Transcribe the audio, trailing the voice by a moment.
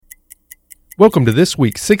Welcome to this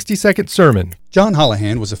week's 60-second sermon. John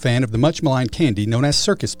Holohan was a fan of the much-maligned candy known as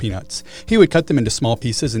circus peanuts. He would cut them into small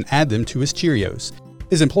pieces and add them to his Cheerios.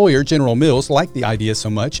 His employer, General Mills, liked the idea so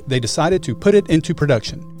much, they decided to put it into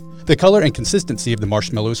production. The color and consistency of the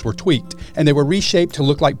marshmallows were tweaked, and they were reshaped to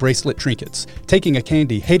look like bracelet trinkets, taking a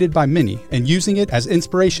candy hated by many and using it as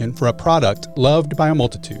inspiration for a product loved by a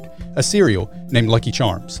multitude, a cereal named Lucky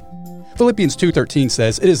Charms. Philippians 2:13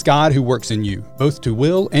 says, "It is God who works in you, both to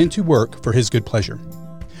will and to work for his good pleasure."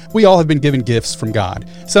 We all have been given gifts from God.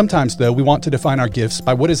 Sometimes, though, we want to define our gifts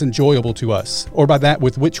by what is enjoyable to us, or by that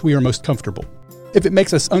with which we are most comfortable. If it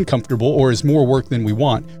makes us uncomfortable or is more work than we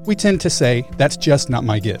want, we tend to say, "That's just not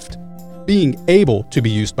my gift." Being able to be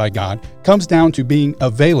used by God comes down to being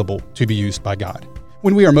available to be used by God.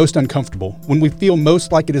 When we are most uncomfortable, when we feel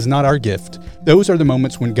most like it is not our gift, those are the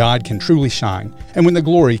moments when God can truly shine, and when the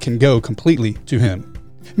glory can go completely to Him.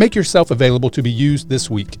 Make yourself available to be used this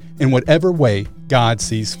week in whatever way God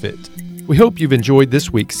sees fit. We hope you've enjoyed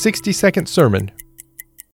this week's 60-second sermon